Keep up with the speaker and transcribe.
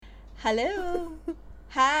Hello!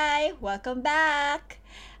 Hi! Welcome back!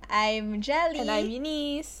 I'm Jelly. And I'm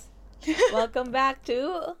Eunice. Welcome back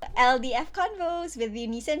to LDF Convos with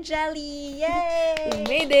Eunice and Jelly. Yay! We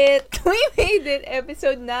made it! We made it!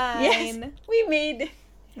 Episode 9. Yes, we made it.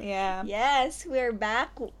 Yeah. Yes, we're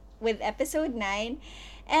back with episode 9.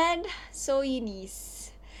 And so, Eunice,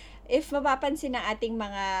 if mapapansin ng ating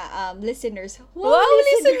mga listeners, Wow,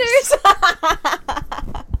 listeners!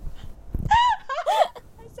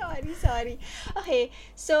 Sorry. Okay,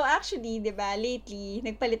 so actually, di ba, lately,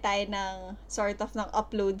 nagpalit tayo ng sort of ng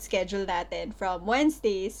upload schedule natin from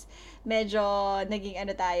Wednesdays. Medyo naging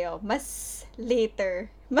mas later.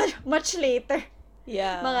 Much later.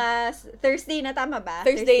 Yeah. Mga Thursday na, tama ba?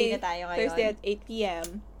 Thursday na tayo ngayon. Thursday at 8 p.m.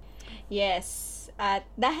 Yes. At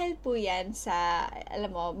dahil po yan sa, alam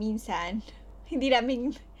mo, minsan, hindi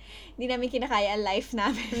namin kinakaya ang life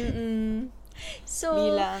namin. So,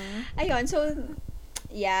 Bilang. ayun,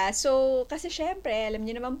 yeah, so, kasi syempre, alam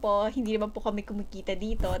niyo naman po, hindi naman po kami kumikita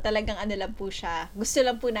dito. Talagang ano lang po siya. Gusto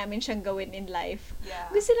lang po namin siyang gawin in life.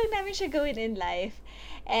 Yeah. Gusto lang namin siya gawin in life.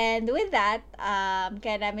 And with that,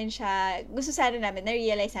 kaya namin siya, gusto sana namin,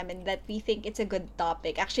 na-realize namin that we think it's a good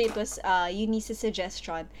topic. Actually, it was Eunice's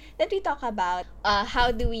suggestion that we talk about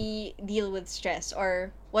how do we deal with stress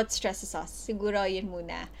or what stresses us. Siguro yun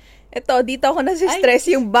muna. Ito, dito ako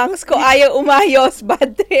nasi-stress. Yung bangs ko ayaw umayos.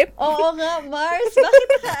 Bad trip. Oo nga, Mars. Bakit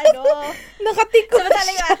Nakatikos.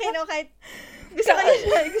 Samantala yung akin, kahit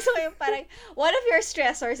gusto ko yung parang, one of your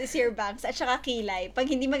stressors is your bangs at saka kilay. Pag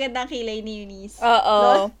hindi maganda ang kilay ni Eunice.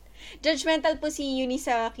 Oo. No? Judgmental po si Eunice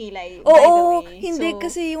sa kilay, Oo, by the way. hindi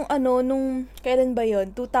kasi yung nung, kailan ba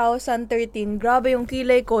yun? 2013, grabe yung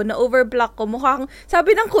kilay ko, na-overblock ko.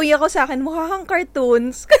 Sabi ng kuya ko sa akin, mukha kang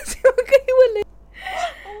cartoons. Kasi magkahiwalay.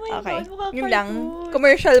 Oh my God, mukha Yun cartoon. lang.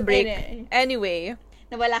 Commercial break. Anyway.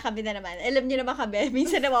 Nawala kami na naman. Alam niyo naman kami,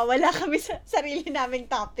 minsan nawawala kami sa sarili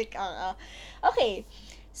naming topic. Okay.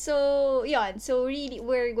 So, yun. So, really,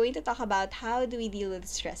 we're going to talk about how do we deal with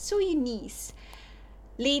stress. So, Eunice,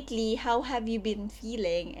 lately, how have you been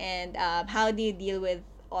feeling and how do you deal with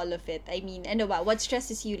all of it? I mean, ano ba? What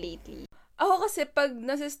stresses you lately? Ako kasi pag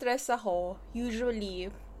nasistress ako,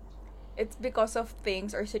 usually, it's because of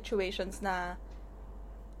things or situations na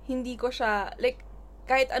hindi ko siya, like,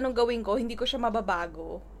 kahit anong gawin ko, hindi ko siya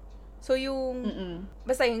mababago. So,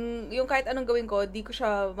 basta yung kahit anong gawin ko, di ko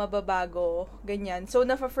siya mababago, ganyan. So,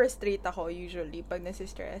 nafa-frustrate ako usually pag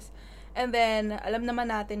nasistress. And then, alam naman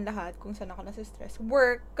natin lahat kung saan ako nasistress.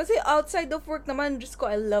 Work. Kasi outside of work naman, Diyos ko,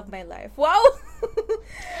 I love my life. Wow!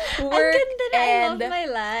 Work ang ganda na, I love my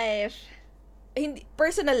life. Hindi,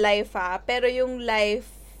 personal life pero yung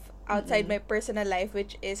life outside my personal life,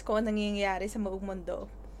 which is kung anong nangyayari sa buong mundo.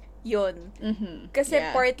 Yun. Kasi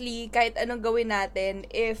partly, kahit anong gawin natin,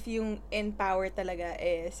 if yung in power talaga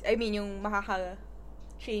is, I mean, yung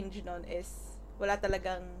makaka-change nun is, wala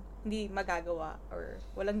talagang hindi magagawa or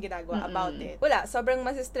walang ginagawa about it. Wala. Sobrang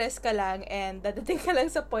masistress ka lang and dadating ka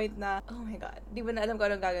lang sa point na, oh my God, di ba na alam ko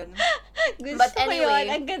anong gagawin? Gusto ko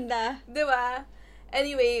yun. Ang ganda. Di ba?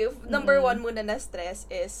 Anyway, number 1 muna na stress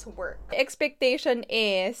is work. Expectation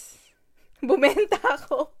is, bumenta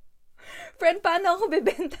ako. Friend, paano ako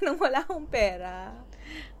bibenta nang wala akong pera?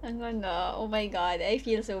 Oh my God, I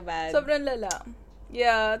feel so bad. Sobrang lala.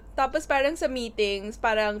 Yeah, tapos parang sa meetings,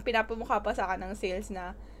 parang pinapamukha pa sa akin ng sales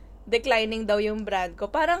na declining daw yung brand ko.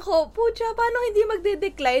 Parang pucha, paano hindi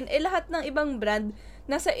magde-decline? Lahat ng ibang brand,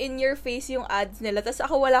 nasa in-your-face yung ads nila, tapos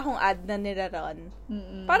ako wala akong ad na niraron.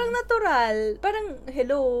 Parang natural. Parang,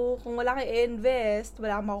 hello, kung wala kang invest,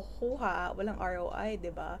 wala kang makukuha, walang ROI,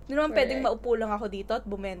 diba? Hindi naman pwedeng maupo lang ako dito at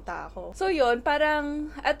bumenta ako. So, yun,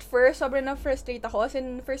 parang, at first, sobrang na-frustrate ako. As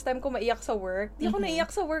in, first time ko maiyak sa work. Di ako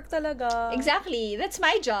naiyak sa work talaga. Exactly. That's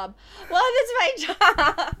my job. Well, that's my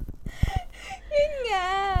job. Yun nga.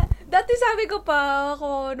 Dati sabi ko pa,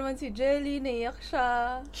 ako naman si Jelly, naiyak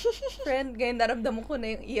siya. Friend, ngayon naramdaman ko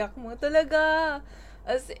na yung iyak mo. Talaga.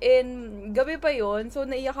 As in, gabi pa yon, so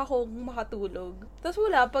naiyak ako makatulog. Tapos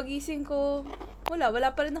pagising ko,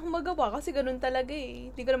 wala pa rin akong magawa kasi ganun talaga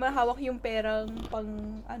eh. Hindi ko naman hawak yung perang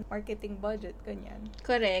pang marketing budget, ganyan.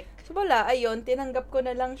 Correct. So ayun, tinanggap ko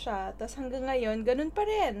na lang siya. Tapos hanggang ngayon, ganun pa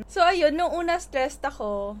rin. So ayun, nung una stressed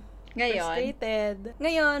ako, ngayon, frustrated.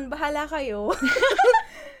 Ngayon, bahala kayo.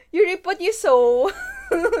 You reap what you sow.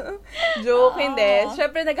 Joke, hindi.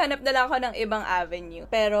 Siyempre, naghanap na lang ako ng ibang avenue.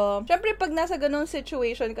 Pero, siyempre, pag nasa ganung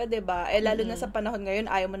situation ka, diba? Lalo na sa panahon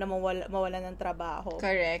ngayon, ayaw mo na mawala ng trabaho.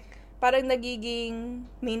 Correct. parang nagiging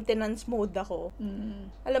maintenance mode ako. Mm.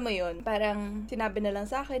 Alam mo yun, parang sinabi na lang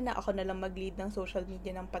sa akin na ako na lang mag-lead ng social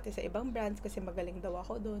media ng pati sa ibang brands kasi magaling daw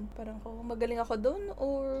ako doon. Parang kung magaling ako doon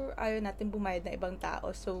or ayaw natin bumayad na ibang tao.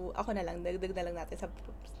 So, ako na lang, dagdag na lang natin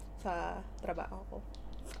sa trabaho ko.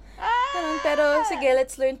 Ganun. Pero, sige,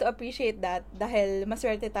 let's learn to appreciate that dahil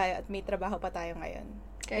maswerte tayo at may trabaho pa tayo ngayon.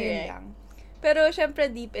 Ayun lang. Pero, syempre,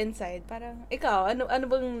 deep inside, parang, ikaw, ano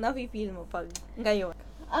bang nafe-feel mo pag ngayon?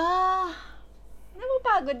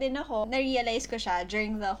 Napapagod din ako. Na-realize ko siya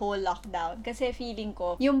during the whole lockdown. Kasi feeling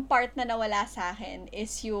ko, yung part na nawala sa akin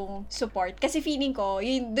is yung support. Kasi feeling ko,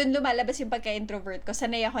 yun, dun lumalabas yung pagka-introvert ko.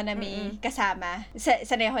 Sanay ako na may kasama.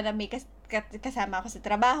 Sanay ako na may kasama ako sa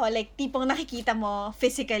trabaho. Like, tipong nakikita mo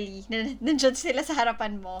physically. Nandiyan sila sa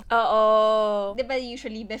harapan mo. Oo. Diba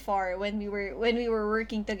usually before, when we were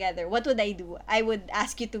working together, what would I do? I would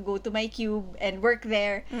ask you to go to my cube and work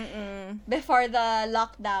there. Before the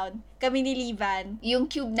lockdown, kami ni Livan, yung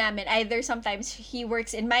cube namin, either sometimes he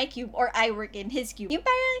works in my cube or I work in his cube. Yung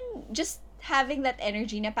parang just having that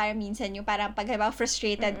energy na parang minsan yung parang pag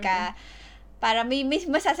frustrated ka, para may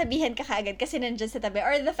masasabihan ka kaagad kasi nandiyan sa tabi.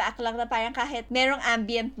 Or the fact lang na parang kahit merong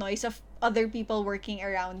ambient noise of other people working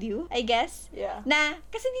around you, I guess. Yeah. Na,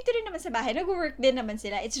 kasi dito rin naman sa bahay, nag-work din naman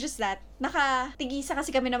sila. It's just that, nakatigisa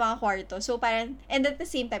kasi kami ng mga kwarto. So parang, and at the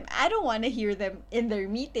same time, I don't wanna hear them in their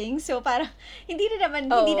meetings. So parang, hindi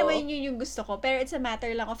naman yun yung gusto ko. Pero it's a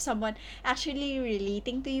matter lang of someone actually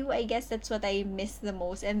relating to you. I guess that's what I miss the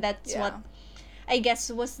most. And that's what, I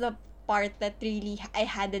guess, was the part that really I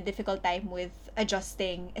had a difficult time with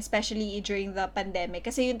adjusting, especially during the pandemic.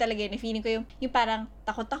 Kasi yun talaga yun, feeling ko yung parang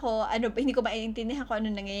takot ako, hindi ko maintindihan kung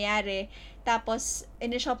ano nangyayari. Tapos,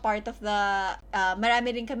 initial part of the,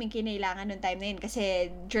 marami rin kaming kinailangan nung time na yun.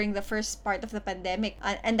 Kasi during the first part of the pandemic,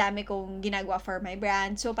 ang dami kong ginagawa for my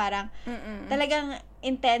brand. So, parang, talagang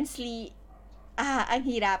intensely, ang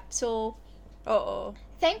hirap. So, oo.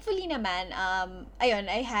 Thankfully naman, ayun,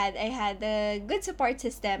 I had a good support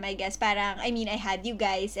system, I guess. Parang, I had you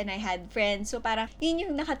guys and I had friends. So, parang, yun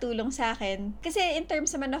yung nakatulong sa akin. Kasi, in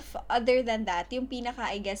terms naman of other than that, yung pinaka,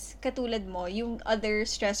 I guess, katulad mo, yung other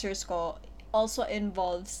stressors ko also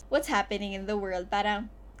involves what's happening in the world. Parang,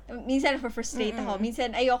 minsan frustrate ako.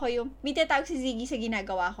 Minsan, ayoko yung, may tatawag si Ziggy sa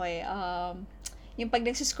ginagawa ko eh. Yung pag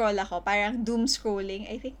nagsuscroll ako, parang doom scrolling,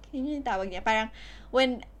 I think, yun yung tawag niya. Parang,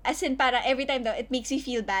 parang every time daw, it makes me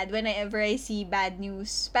feel bad whenever I see bad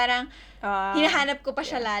news. Parang, hinahanap ko pa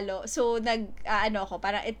siya lalo. So,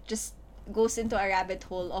 parang it just goes into a rabbit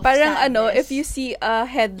hole of parang sadness. if you see a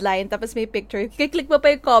headline, tapos may picture, kiklik mo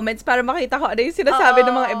pa yung comments para makita ko ano yung sinasabi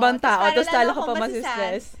ng mga ibang tao, tapos lalo ko pa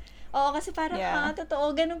masistress. Oo, kasi parang,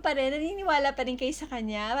 totoo, ganun pa rin. Naniniwala pa rin kayo sa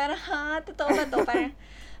kanya. Parang, totoo ba to? Parang,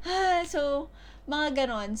 so, mga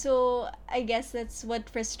ganon. So, I guess that's what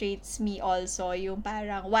frustrates me also. Yung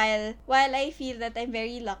parang, while I feel that I'm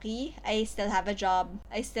very lucky, I still have a job.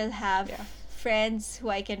 I still have friends who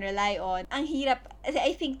I can rely on. Ang hirap,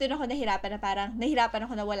 I think doon ako nahirapan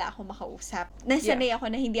ako na wala akong makausap. Nasanay ako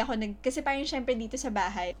na hindi ako kasi parang syempre dito sa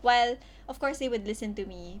bahay, while, of course, they would listen to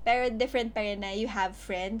me, pero different pa rin na you have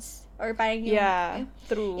friends, or parang yung,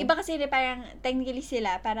 true. Iba kasi parang, technically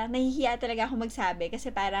sila, parang nahihiya talaga ako magsabi,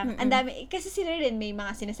 kasi parang, ang dami, kasi sila rin, may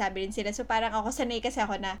mga sinasabi rin sila, so parang ako, sanay kasi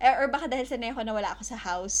ako na, or baka dahil sanay ako na wala ako sa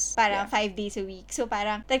house, parang 5 days a week, so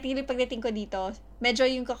parang, technically pagdating ko dito, medyo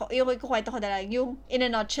yung kukwento ko na lang, yung in a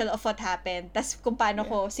nutshell of what happened, tas kung paano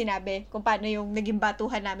ko sinabi, kung paano yung naging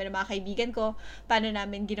batuhan namin ng mga kaibigan ko, paano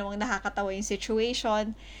namin ginawang nakakatawa yung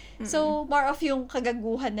situation. So, more of yung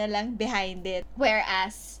kagaguhan na lang behind it.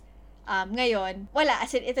 Whereas, ngayon, wala,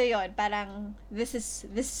 as in, ito yon, parang, this is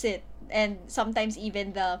it. And sometimes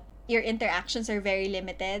even your interactions are very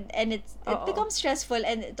limited, and it becomes stressful,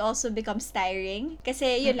 and it also becomes tiring.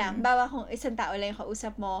 Kasi yun lang, bawa kung isang tao lang yung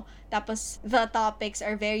kausap mo, tapos the topics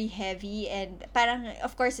are very heavy, and parang,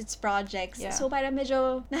 of course, it's projects. So parang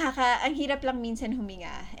medyo ang hirap lang minsan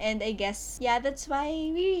huminga. And I guess, that's why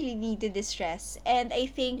we really need to distress. And I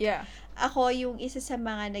think, ako yung isa sa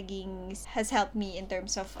mga has helped me in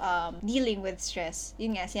terms of dealing with stress.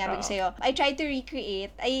 Yun nga, sinabi ko sa'yo. I try to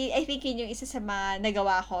recreate. I think yun yung isa sa mga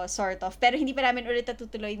nagawa ko, sort of. Pero hindi pa namin ulit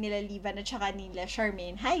natutuloy nila Livan at saka nila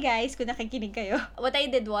Charmaine. Hi guys, kung nakikinig kayo. What I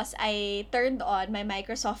did was, I turned on my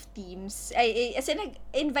Microsoft Teams. As in,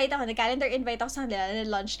 nag-calendar invite ako sa kanila na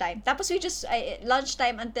lunchtime. Tapos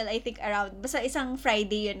lunchtime until I think around, basta isang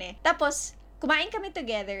Friday yun eh. Tapos, kumain kami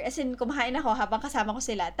together, as in, kumain ako habang kasama ko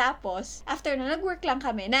sila. Tapos, after na, nag-work lang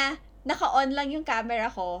kami na naka-on lang yung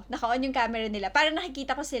camera ko, naka-on yung camera nila, para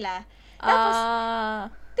nakikita ko sila. Tapos,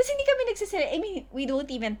 kasi hindi kami nagsasalita. I mean, we don't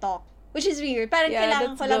even talk. Which is weird. Parang Yeah,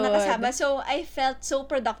 kailangan that's ko lang good. nakasama. So, I felt so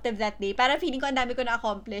productive that day. Parang feeling ko ang dami ko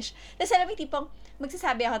na-accomplish. Tapos alam mo, tipong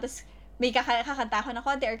magsasabi ako, tapos may kakanta ako na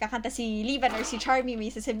konti or kakanta si Livan or si Charmy,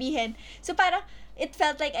 may sasabihin. So, parang it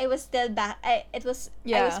felt like I was still back. I was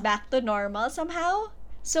back to normal somehow.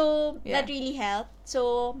 So, that really helped.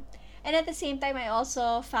 So, and at the same time, I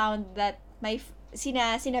also found that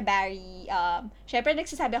sina Barry, syempre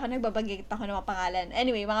nagsasabi ako, nagbabanggit ako ng mga pangalan.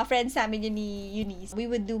 Anyway, mga friends namin yun ni Eunice. We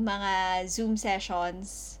would do mga Zoom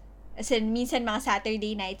sessions. As in, minsan mga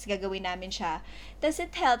Saturday nights gagawin namin siya. Tapos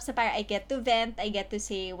it helps na parang I get to vent, I get to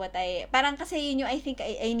say what parang kasi yun yung I think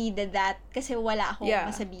I needed that kasi wala akong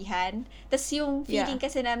masabihan. Tapos yung feeling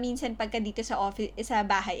kasi na minsan pagka dito sa office, sa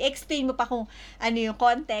bahay, explain mo pa kung ano yung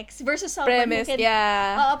context versus someone premise, who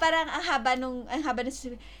can, oo, parang ang haba nung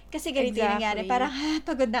kasi ganito yung nangyari. Parang,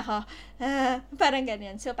 pagod na ako. Parang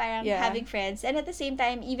ganyan. So, parang having friends. And at the same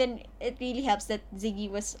time, even it really helps that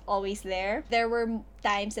Ziggy was always there. There were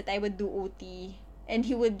times that I would do OT and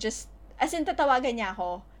he would just, as in, tatawagan niya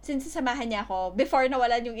ako. Since sasamahan niya ako, before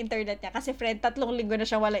nawalan yung internet niya. Kasi 3 linggo na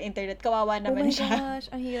siya walang internet. Kawawa naman siya. Oh my gosh,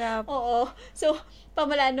 ang hirap. Oo. So,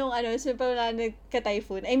 pamula nung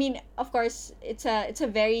nagka-typhoon. I mean, of course, it's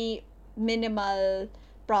a very minimal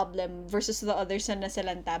problem versus the others na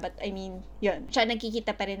nasalanta. But, I mean, yun. Siya,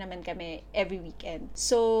 nagkikita pa rin naman kami every weekend.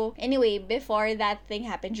 So, anyway, before that thing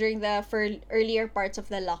happened, during the earlier parts of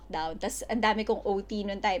the lockdown, tas ang dami kong OT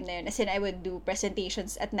noong time na yun. As in, I would do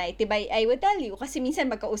presentations at night. Diba, I would tell you, kasi minsan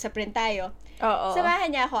magkausap rin tayo. Oo.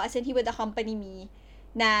 Samahan niya ako, as in, he would accompany me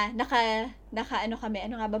na naka ano kami,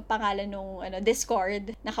 ano nga bang pangalan nung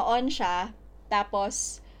Discord, naka-on siya.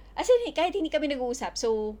 Tapos, as in, kahit hindi kami nag-uusap,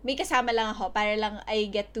 so, may kasama lang ako para lang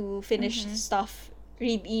I get to finish stuff,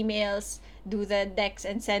 read emails, do the decks,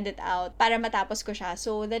 and send it out para matapos ko siya.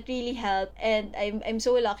 So, that really helped. And I'm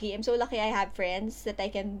so lucky. I'm so lucky I have friends that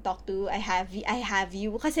I can talk to. I have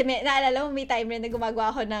you. Kasi naalala mo, may time rin na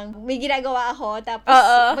gumagawa ako may ginagawa ako, tapos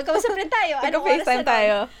magkausap rin tayo. Anong oras na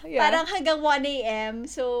tayo? Yeah. Parang hanggang 1 a.m.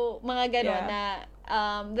 So, mga gano'n na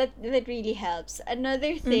that really helps.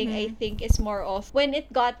 Another thing I think is more of when it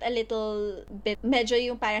got a little bit medyo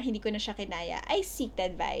yung parang hindi ko na siya kinaya, I seek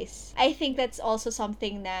advice. I think that's also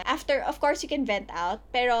something na after, of course, you can vent out,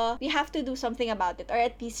 pero you have to do something about it or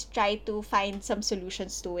at least try to find some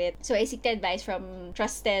solutions to it. So I seek advice from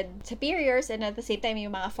trusted superiors and at the same time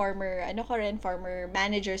yung mga former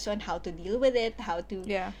managers on how to deal with it, how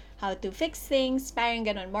to fix things, parang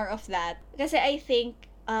ganun, more of that. Kasi I think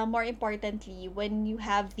more importantly, when you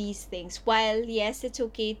have these things, while yes, it's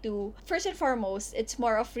okay to, first and foremost, it's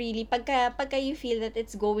more of really, pagka you feel that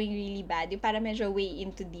it's going really bad, yung para medyo way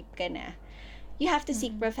into deep ka na, you have to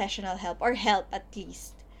seek professional help, or help at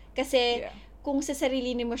least. Kasi, kung sa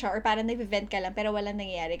sarili mo siya, or parang nag-vent ka lang, pero walang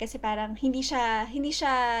nangyayari, kasi parang hindi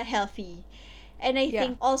siya healthy. And I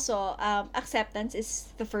think also, acceptance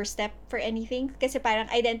is the first step for anything. Kasi parang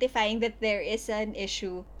identifying that there is an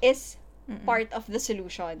issue is part of the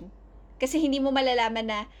solution. Kasi hindi mo malalaman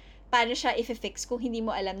na paano siya i-fix kung hindi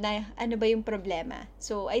mo alam na ano ba yung problema.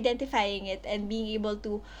 So, identifying it and being able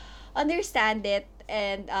to understand it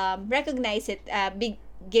and recognize it,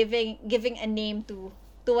 giving a name to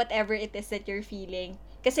whatever it is that you're feeling.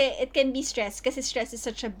 Kasi it can be stress. Kasi stress is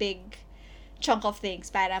such a big chunk of things.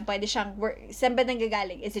 Parang pwede siyang work. Saan ba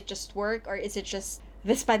nanggagaling? Is it just work or is it just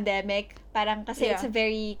this pandemic? Parang kasi it's a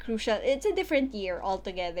very crucial, it's a different year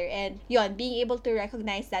altogether. And yun, being able to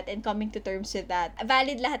recognize that and coming to terms with that.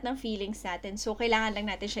 Valid lahat ng feelings natin. So, kailangan lang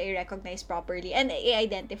natin siya i-recognize properly and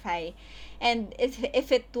i-identify. And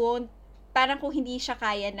if it won't, parang kung hindi siya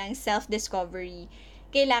kaya ng self-discovery,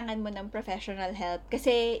 kailangan mo ng professional help.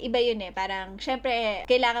 Kasi iba yun eh. Parang, syempre,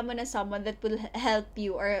 kailangan mo ng someone that will help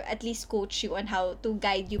you or at least coach you on how to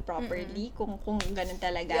guide you properly kung ganun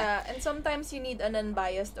talaga. Yeah, and sometimes you need an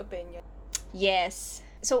unbiased opinion. Yes.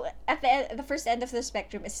 So, at the first end of the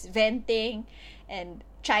spectrum is venting and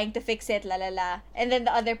trying to fix it, lalala. And then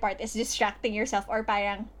the other part is distracting yourself or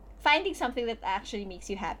parang finding something that actually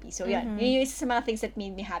makes you happy. So, yun yung isa sa mga things that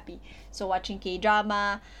made me happy. So, watching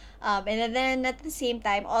K-drama, and then at the same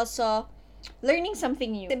time, also learning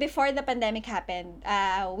something new. Before the pandemic happened,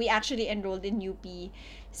 we actually enrolled in UP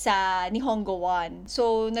sa Nihongo 1.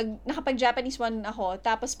 So, nakapag-Japanese 1 ako,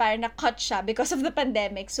 tapos parang na-cut siya because of the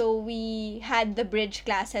pandemic. So, we had the bridge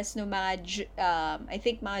classes no mga, I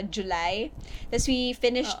think mga July. Tapos we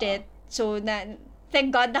finished it. So,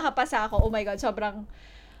 thank God nakapasa ako. Oh my God, sobrang,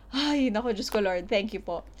 ay, naku, Diyos ko Lord, thank you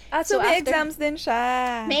po. So may exams din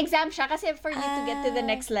siya. May exam siya kasi for you to get to the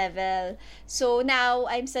next level. So now,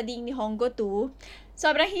 I'm studying Nihongo 2.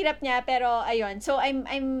 sobrang hirap niya, pero ayun. So I'm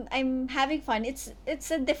having fun. It's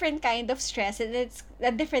a different kind of stress, and it's a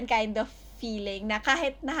different kind of feeling na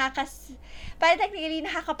kahit parang technically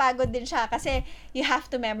nakakapagod din siya kasi you have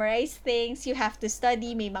to memorize things, you have to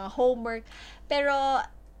study, may mga homework. Pero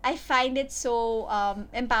I find it so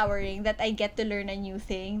empowering that I get to learn a new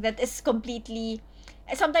thing that is completely,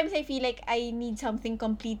 sometimes I feel like I need something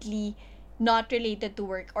completely not related to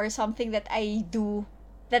work, or something that I do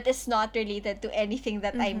that is not related to anything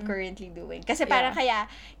that I'm currently doing. Kasi parang kaya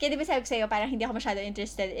di ba sabi ko sa'yo, parang hindi ako masyado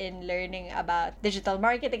interested in learning about digital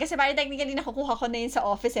marketing. Kasi parang technically nakukuha ko na yun sa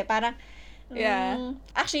office eh. Parang,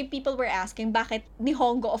 actually, people were asking, bakit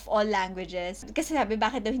Nihongo of all languages? Kasi sabi,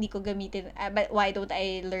 bakit daw hindi ko gamitin, but why don't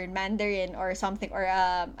I learn Mandarin or something, or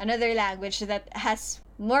another language that has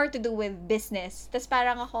more to do with business? Tapos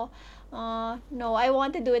parang ako, no, I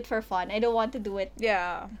want to do it for fun. I don't want to do it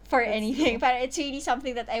for anything. Parang it's really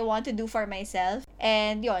something that I want to do for myself.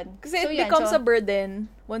 And yun. Kasi it becomes a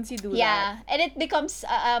burden once you do that. Yeah. And it becomes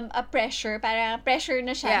a pressure. Parang pressure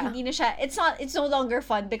na siya. Hindi na siya, it's no longer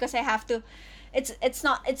fun because I have to,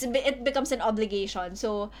 it becomes an obligation.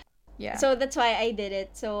 So that's why I did it.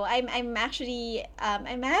 So I'm actually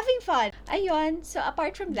I'm having fun. Ayun. So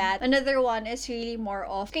apart from that, another one is really more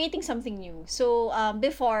of creating something new. So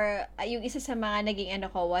before, yung isa sa mga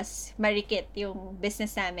naging ko was Marikit, yung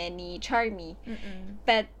business namin ni Charmy.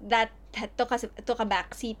 But that took a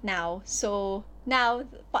back seat now. So now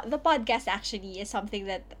the podcast actually is something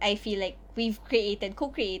that I feel like we've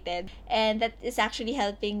co-created, and that is actually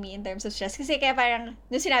helping me in terms of stress. Kasi kaya parang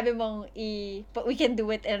nung sinabi mong we can do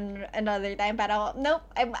it in another time, parang nope,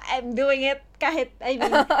 I'm doing it kahit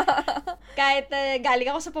kahit galing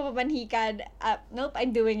ako sa papamanhikan, nope,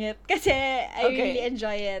 I'm doing it kasi I really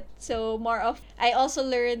enjoy it. So more of, I also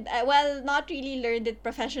learned, not really learned it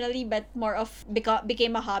professionally, but more of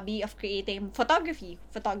became a hobby of creating photography.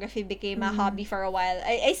 Photography became a hobby for a while.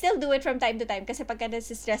 I still do it from time to time kasi pagka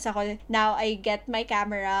nasistress ako, now I get my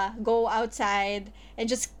camera, go outside, and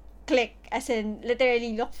just click, as in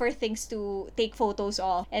literally look for things to take photos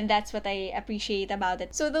of, and that's what I appreciate about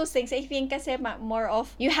it. So those things, I think kasi more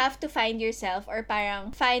of, you have to find yourself, or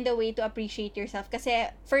parang find a way to appreciate yourself. Kasi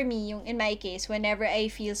for me, yung in my case, whenever I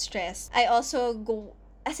feel stressed, I also go,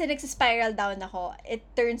 as in nagsispiral down ako, it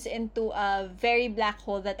turns into a very black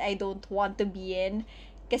hole that I don't want to be in.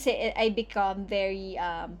 Kasi I become very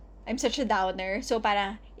I'm such a downer. So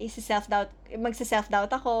parang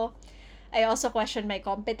magsa-self-doubt ako. I also question my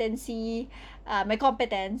competency, my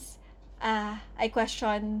competence. I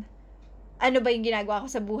question ano ba yung ginagawa ko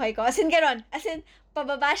sa buhay ko. As in, ganon. As in,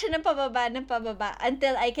 pababa siya ng pababa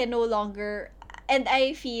until I can no longer, and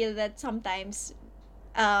I feel that sometimes,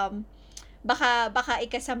 baka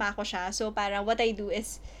ikasama ko siya. So parang what I do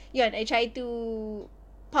is, yun, I try to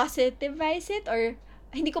positivize it, or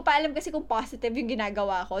hindi ko pa alam kasi kung positive yung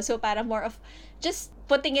ginagawa ko. So, parang more of just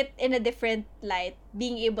putting it in a different light,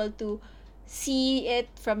 being able to see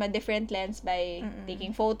it from a different lens by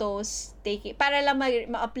taking photos, para lang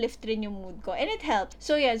ma-uplift rin yung mood ko. And it helped.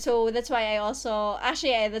 So, yeah. So, that's why I also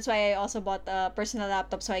bought a personal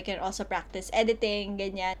laptop so I can also practice editing,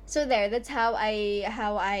 ganyan. So, that's how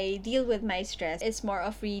I deal with my stress. It's more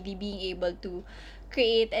of really being able to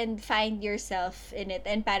create and find yourself in it,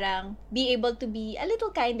 and parang be able to be a little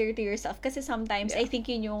kinder to yourself, kasi sometimes I think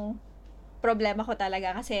yun yung problema ko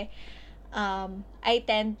talaga, kasi I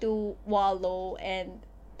tend to wallow and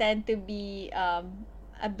tend to be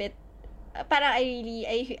a bit parang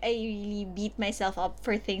I really beat myself up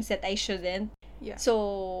for things that I shouldn't.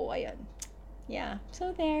 So ayun.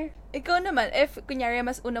 So there. Ikaw naman, if kunyari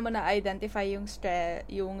mas una mo na identify yung stress,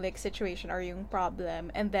 yung like situation or yung problem,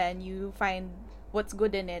 and then you find what's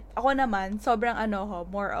good in it. Ako naman, sobrang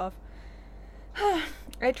more of,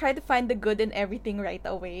 I try to find the good in everything right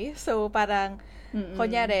away. So, parang,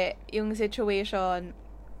 kunyari, yung situation,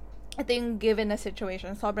 ito yung given na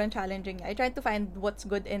situation, sobrang challenging. I try to find what's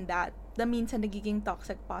good in that. Na minsan nagiging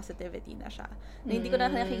toxic positivity na siya. Na hindi ko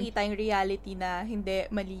na nakikita yung reality na hindi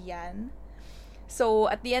mali yan.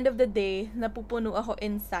 So, at the end of the day, napupuno ako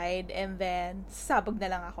inside, and then, sabog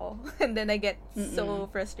na lang ako. And then I get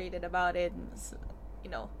so frustrated about it.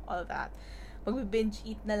 You know, all that. Mag-binge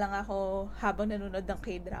eat na lang ako habang nanonood ng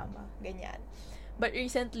K-drama. Ganyan. But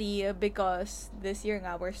recently, because this year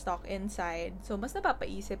nga, we're stuck inside, so mas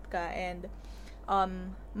napapaisip ka, and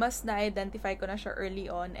mas na-identify ko na siya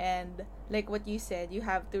early on, and like what you said, you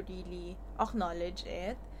have to really acknowledge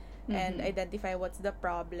it, and identify what's the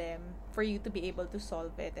problem for you to be able to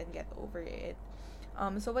solve it and get over it.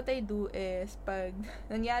 So what I do is, pag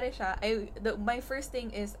nangyari siya, my first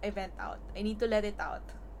thing is I vent out. I need to let it out.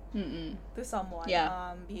 Mm-mm. to someone.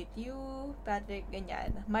 Yeah. Be it you, Patrick,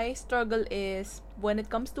 ganyan. My struggle is, when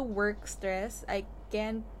it comes to work stress,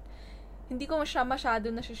 hindi ko siya masyado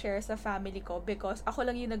na-share sa family ko because ako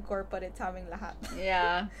lang yung nag-corporate sa aming lahat.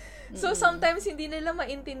 Yeah. So, sometimes hindi nila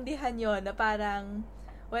maintindihan yon na parang,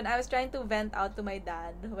 when I was trying to vent out to my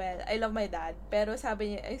dad, well, I love my dad, pero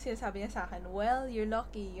sinasabi niya sa akin, well, you're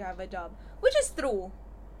lucky, you have a job. Which is true.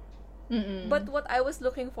 Mm-mm. But what I was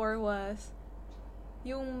looking for was,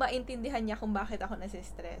 yung maintindihan niya kung bakit ako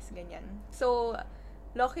nasistress, ganyan. So,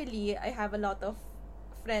 luckily, I have a lot of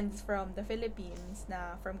friends from the Philippines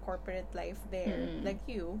na from corporate life there, like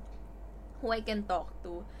you, who I can talk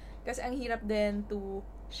to. Kasi ang hirap din to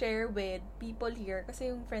share with people here kasi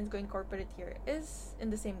yung friends ko in corporate here is in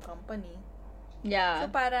the same company. Yeah.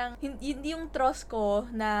 So, parang, hindi yung trust ko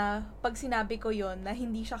na pag sinabi ko yon na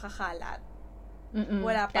hindi siya kakalat.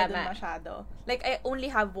 Wala pa dun masyado. Like, I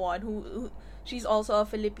only have one who she's also a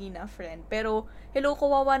Filipina friend. Pero, hello,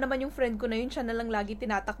 kawawa naman yung friend ko na yun. Siya na lang lagi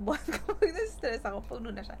tinatakbuhan ko. Stress ako.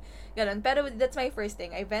 Puno na siya. Ganon. Pero, that's my first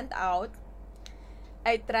thing. I vent out.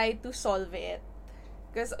 I try to solve it.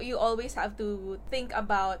 Because you always have to think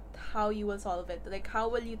about how you will solve it. Like,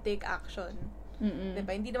 how will you take action?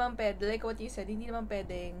 Diba? Hindi naman pwede, like what you said, hindi naman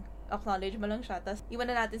pwedeng acknowledge mo lang siya, tapos iwan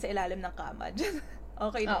na natin sa ilalim ng kama.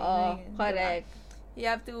 Okay na yun. Correct. Diba? You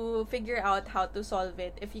have to figure out how to solve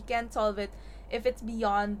it. If you can't solve it, if it's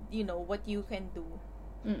beyond, what you can do,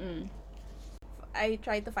 I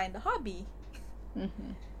try to find a hobby.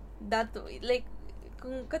 That, like,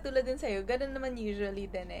 kung katulad din sa'yo, ganun naman usually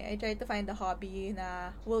din eh. I try to find a hobby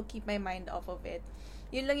na will keep my mind off of it.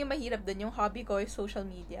 Yun lang yung mahirap dun. Yung hobby ko is social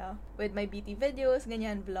media. With my beauty videos,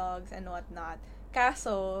 ganyan, vlogs, and whatnot.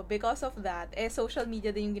 Kaso, because of that, social media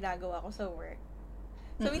din yung ginagawa ko sa work.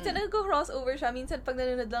 So, minsan nag-crossover siya. Minsan, pag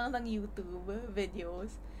nanonood lang ng YouTube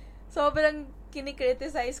videos, sobrang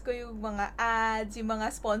kinikriticize ko yung mga ads, yung mga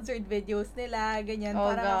sponsored videos nila, ganyan.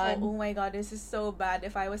 Parang ako, oh my God, this is so bad.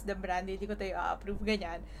 If I was the brand, hindi ko tayo approve,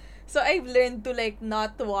 ganyan. So, I've learned to, like,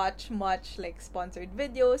 not watch much, like, sponsored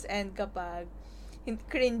videos, and kapag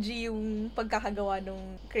cringy yung pagkakagawa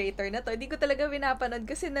ng creator na to, hindi ko talaga pinapanood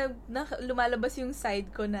kasi lumalabas yung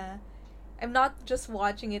side ko na I'm not just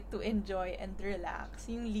watching it to enjoy and relax.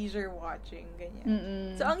 Yung leisure watching,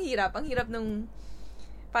 ganyan. So, ang hirap nung,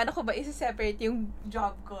 paano ko ba isa-separate yung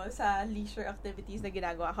job ko sa leisure activities na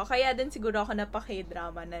ginagawa ko. Kaya din siguro ako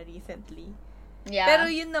napaka-drama na recently. Yeah. Pero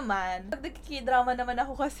yun naman, pag nagki-drama naman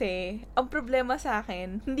ako kasi, ang problema sa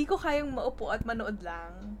akin, hindi ko kayang maupo at manood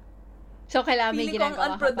lang. So, kailangan may ginagawa ka pa, feeling ko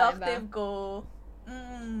ang unproductive ko.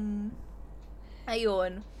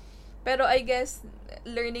 Ayun. Pero I guess,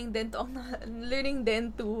 learning din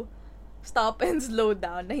to stop and slow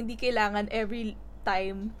down na hindi kailangan every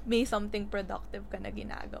time may something productive ka na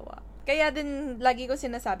ginagawa. Kaya din, lagi ko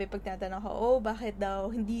sinasabi pag tinatanong ko, bakit daw,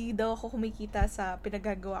 hindi daw ako kumikita sa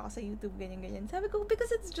pinagagawa ko sa YouTube, ganyan-ganyan. Sabi ko, because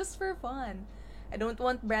it's just for fun. I don't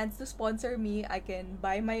want brands to sponsor me. I can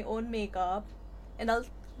buy my own makeup and I'll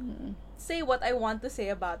say what I want to say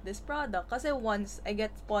about this product. Kasi once I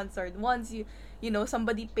get sponsored, once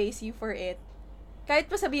somebody pays you for it, kahit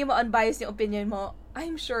pa sabihin mo unbiased yung opinion mo,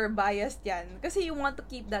 I'm sure biased yan. Kasi you want to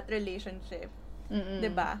keep that relationship.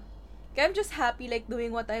 Diba? Kaya I'm just happy like doing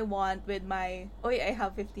what I want with my, I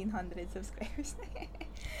have 1,500 subscribers.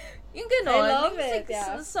 Yung ganon. I love it. Like,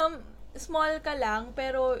 yeah. Some small ka lang,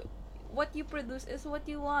 pero what you produce is what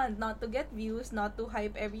you want. Not to get views, not to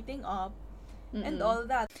hype everything up, and all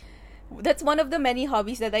that. That's one of the many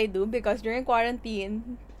hobbies that I do because during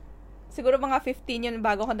quarantine, siguro mga 15 yun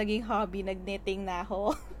bago ko naging hobby, nag-knitting na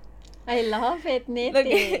ako. I love it,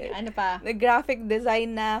 knitting. Ano pa? Nag-graphic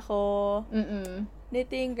design na ako.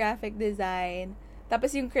 Knitting, graphic design.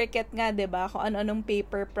 Tapos yung Cricut nga, diba? Kung ano-anong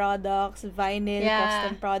paper products, vinyl,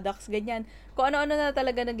 custom products, ganyan. Kung ano-ano na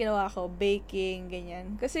talaga na ginawa ko, baking,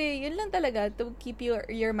 ganyan. Kasi yun lang talaga, to keep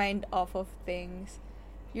your mind off of things.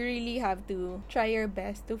 You really have to try your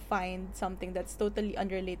best to find something that's totally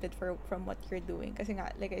unrelated from what you're doing. Kasi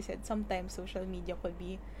nga, like I said, sometimes social media could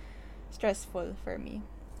be stressful for me.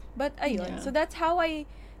 But, ayun. So, that's how I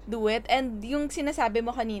do it. And yung sinasabi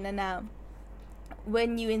mo kanina na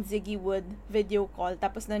when you and Ziggy would video call,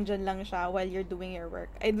 tapos nandyan lang siya while you're doing your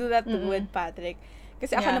work. I do that too with Patrick.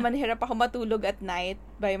 Kasi ako naman, hirap ako matulog at night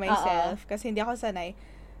by myself. Kasi hindi ako sanay.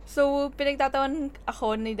 So, pinagtatawan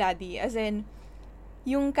ako ni Daddy. As in,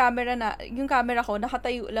 yung camera ko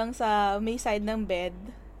nakatayo lang sa may side ng bed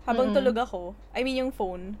habang tulog ako. I mean, yung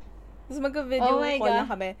phone. Tapos mag-video call lang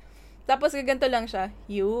kami. Tapos gaganto lang siya.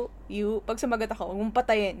 Pag sumagot ako, huwag mong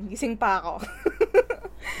patayin. Gising pa ako.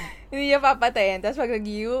 Hindi niya papatayin. Tapos pag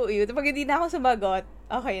pag hindi na ako sumagot,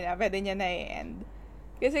 okay na. Pwede niya na i-end.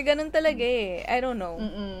 Kasi ganun talaga eh. I don't know.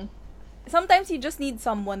 Mm-mm. Sometimes you just need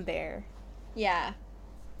someone there. Yeah.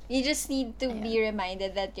 You just need to be Ayan.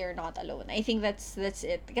 reminded that you're not alone. I think that's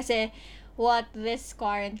it. Kasi what this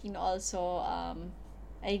quarantine also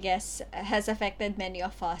I guess has affected many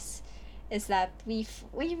of us is that we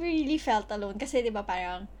really felt alone kasi 'di ba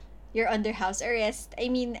parang you're under house arrest. I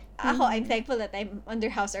mean, ako I'm thankful that I'm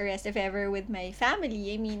under house arrest if ever with my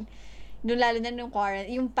family. I mean, lalo na nung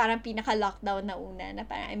quarantine, yung parang pinaka-lockdown na una, na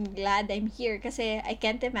parang I'm glad I'm here kasi I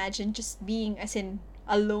can't imagine just being as in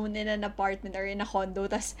alone in an apartment or in a condo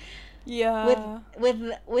tas Yeah.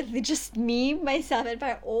 with just me, myself, and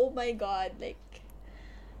parang, oh my God, like,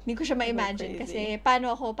 hindi ko siya ma-imagine kasi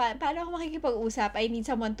paano ako makikipag-usap? I need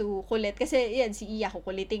someone to kulit kasi yan, si Iya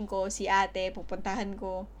kukulitin ko, si ate pupuntahan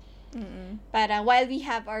ko. Parang while we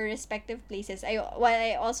have our respective places, while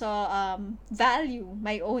I also value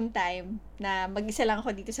my own time na mag-isa lang ako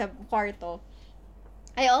dito sa kwarto,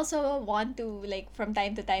 I also want to, like, from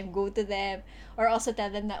time to time, go to them or also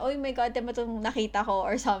tell them na, oh my God, tama itong nakita ko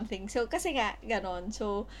or something. So, kasi nga, ganon.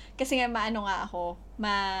 So, kasi nga, maano nga ako,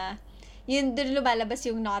 yun, dun lumalabas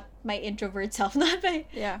yung not my introvert self, not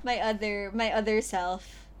my other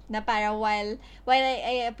self, na parang while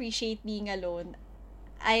I appreciate being alone,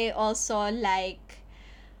 I also like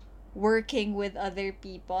working with other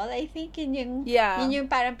people. I think yun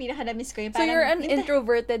yung parang pinaka-na-miss ko. Yung So, parang, you're an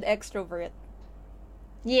introverted extrovert?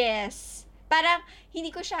 Yes. Parang,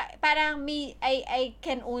 hindi ko siya, parang I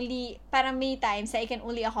can only, parang may times I can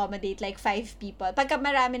only accommodate like 5 people. Pagka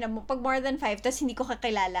marami na, pag more than 5, tas hindi ko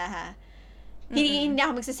kakilala ha. Hindi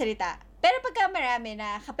ako magsasalita. Pero pagka marami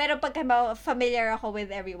na, pero pagka familiar ako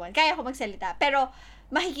with everyone, kaya ako magsalita. Pero,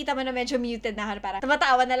 makikita mo na medyo muted na ako, parang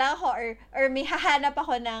tumatawa na lang ako or may hahanap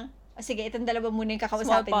ako ng, sige, itong dalawa muna yung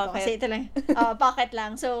kakausapin ko. Kasi ito lang, pocket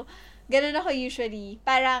lang. So, ganun ako usually.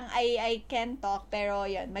 Parang I can talk, pero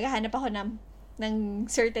yun, maghahanap ako ng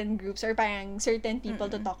certain groups or parang certain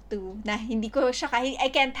people to talk to na hindi ko siya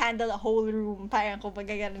I can't handle a whole room. Parang kung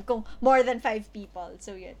ganun, kung more than 5 people.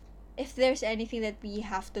 So yun. If there's anything that we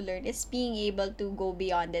have to learn is being able to go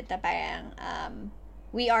beyond it na parang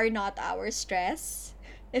we are not our stress.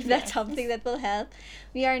 If that's something that will help.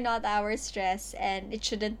 We are not our stress and it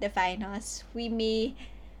shouldn't define us.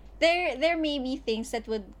 There may be things that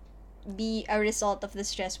would be a result of the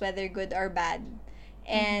stress, whether good or bad.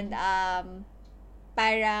 And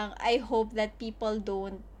parang I hope that people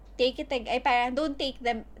don't take don't take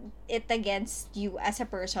it against you as a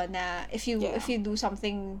person na if you do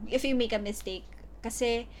something, if you make a mistake,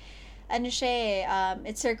 kasi ano siya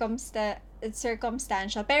it's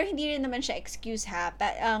circumstantial, pero hindi rin naman siya excuse ha.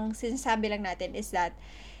 Ang sinasabi lang natin is that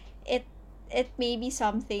it may be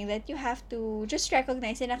something that you have to just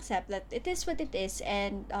recognize and accept that it is what it is,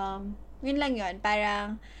 and yun lang yun,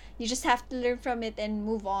 parang you just have to learn from it and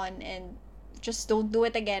move on and just don't do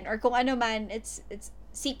it again, or kung ano man, it's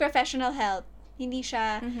seek professional help. Hindi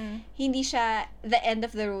siya the end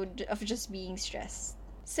of the road of just being stressed.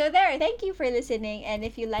 So there, thank you for listening, and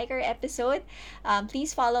if you like our episode,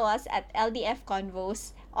 please follow us at LDF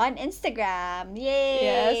Convos on Instagram. Yay!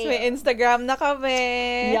 Yes, may Instagram na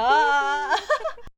kami! Yeah!